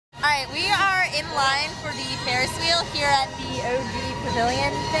Alright, we are in line for the Ferris wheel here at the OG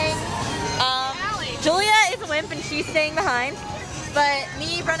Pavilion thing. Julia is a wimp and she's staying behind, but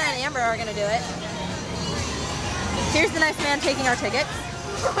me, Brenna, and Amber are gonna do it. Here's the nice man taking our tickets.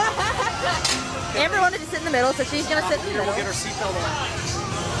 Amber wanted to sit in the middle, so she's gonna sit in the middle. We'll get our seatbelt on.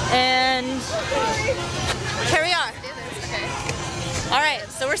 And here we are. Alright,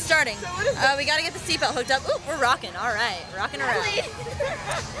 so we're starting. We gotta get the seatbelt hooked up. Ooh, we're rocking. Alright, rocking around.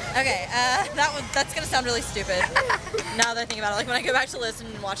 Okay, that's gonna sound really stupid. Now that I think about it, like when I go back to listen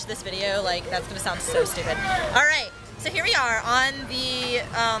and watch this video, like that's gonna sound so stupid. Alright, so here we are on the,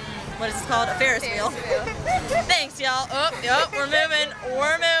 what is this called? A Ferris wheel. Thanks, y'all. Oh, yep, we're moving.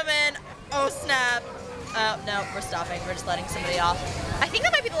 We're moving. Oh, snap. Oh, no, we're stopping. We're just letting somebody off. I think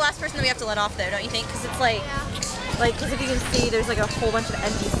that might be the last person that we have to let off, though, don't you think? Because it's like, because if you can see, there's like a whole bunch of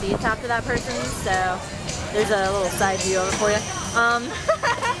empty seats after that person, so there's a little side view of it for you. I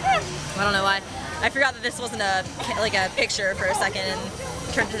don't know why. I forgot that this wasn't a picture for a second and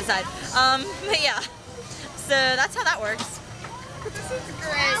turned to the side. But yeah, so that's how that works.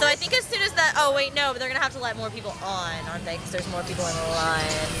 Great. So I think as soon as that, oh wait, no, but they're gonna have to let more people on, aren't they? Because there's more people in the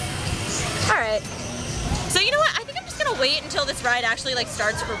line. All right. So you know what? I think I'm just gonna wait until this ride actually like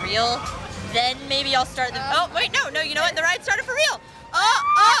starts for real. Then maybe I'll start the, oh wait, no, you know what? The ride started for real.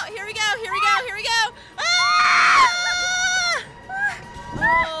 Oh, here we go, here we go, here we go. Ah!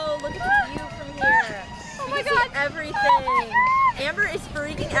 Oh, look at the view from here. Oh my God. Everything. Oh my God. Amber is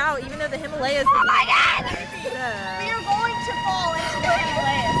freaking out, even though the Himalayas. Oh my God. So. We are going to fall into the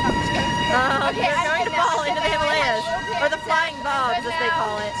Himalayas. I'm just kidding. We're going to fall into the Himalayas, or the flying bobs, as they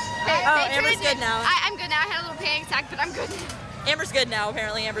call it. Oh, Amber's good now. I'm good now. I had a little panic attack, but I'm good now. Amber's good now,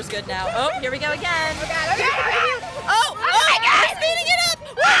 apparently. Amber's good now. Oh, here we go again. Oh my God. We're speeding it up!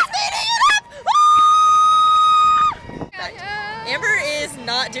 We're speeding it up! Ah! Amber is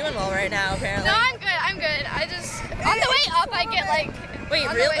not doing well right now, apparently. No, I'm good. I'm good. I just, on the way up, I get like... Wait,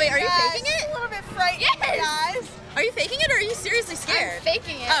 really? Wait, are you faking it? A little bit frightened, guys. Are you faking it, or are you seriously scared? I'm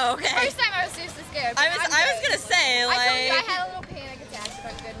faking it. Oh, okay. First time I was seriously scared. I was gonna say, like... I told you I had a little panic attack,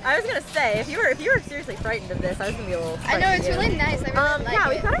 but I'm good now. I was gonna say, if you were seriously frightened of this, I was gonna be a little frightened. I know, it's really nice. I really like yeah, it.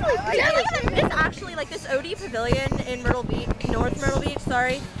 we've got a really pretty, this actually, like this OD Pavilion in Myrtle Beach, North Myrtle Beach,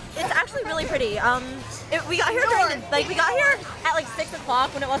 sorry. It's actually really pretty. We got here we got here at like 6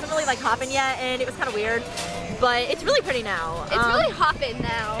 o'clock when it wasn't really like hopping yet, and it was kind of weird. But it's really pretty now. It's really hopping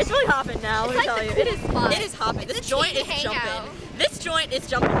now. It's really hopping now. Let me tell you, it is hopping. This joint is jumping. This joint is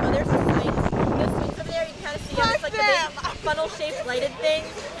jumping. Oh, there's the swings. Those swings over there, you can kind of see how it's like the big funnel-shaped lighted thing.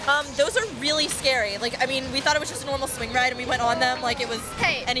 Those are really scary. Like, I mean, we thought it was just a normal swing ride, and we went on them like it was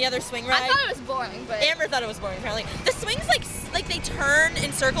any other swing ride. I thought it was boring, but Amber thought it was boring. Apparently, the swings like they turn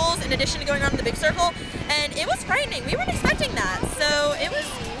in circles in addition to going around in the big circle, and it was frightening. We weren't expecting that, so it was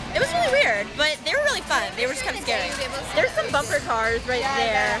really weird. But they were really fun. They were just kind of scary. There's some bumper cars right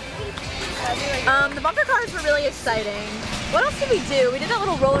there. The bumper cars were really exciting. What else did we do? We did that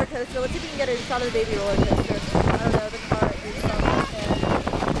little roller coaster. Let's see if we can get a shot of the baby roller coaster. I don't know, the car.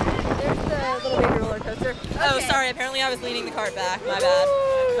 There's the little baby roller coaster. Okay. Oh, sorry. Apparently I was leaning the cart back. My bad.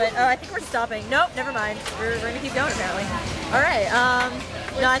 But I think we're stopping. Nope, never mind. We're going to keep going apparently. All right.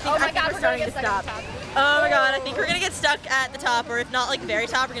 No, I think we're starting to stop. Oh my God, I think we're going to get stuck at the top, or if not like very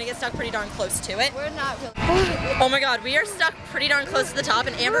top, we're going to get stuck pretty darn close to it. we're not really. Oh my God, we are stuck pretty darn close to the top,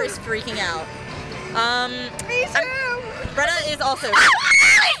 and Amber is freaking out. Me too. Brenna is also.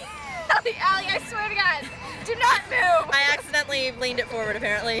 Allie, I swear to God, do not move. I accidentally leaned it forward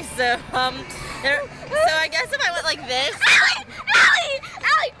apparently, so so I guess if I went like this. Allie,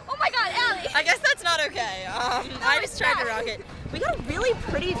 oh my God, Allie. I guess that's not okay. I just tried to rock it. We got a really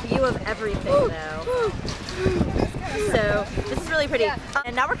pretty view of everything though. So this is really pretty.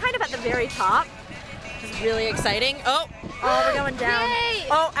 And now we're kind of at the very top. This is really exciting. Oh, we're going down. Yay.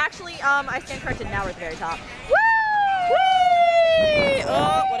 Oh, actually, I stand corrected. Now we're at the very top. Woo! Whee!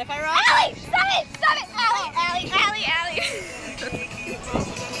 Oh, what if I rock Allie, stop it, Allie.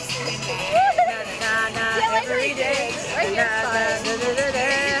 Every day. I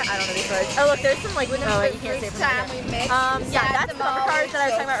don't know these words. Oh, look, there's some like, oh, you can't say from here. Yeah, that's the bumper cars that I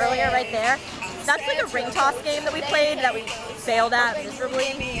was talking about earlier right there. That's like a ring toss game that we played that we failed at miserably.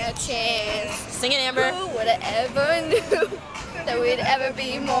 Give me a chance. Sing it, Amber. Who would have ever knew that we'd ever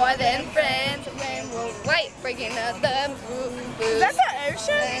be more than friends when we're white breaking up the boo-boo. That's the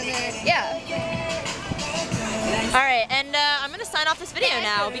ocean? Yeah. Alright, and I'm going to sign off this video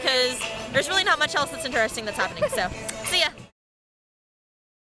now because there's really not much else that's interesting that's happening, so.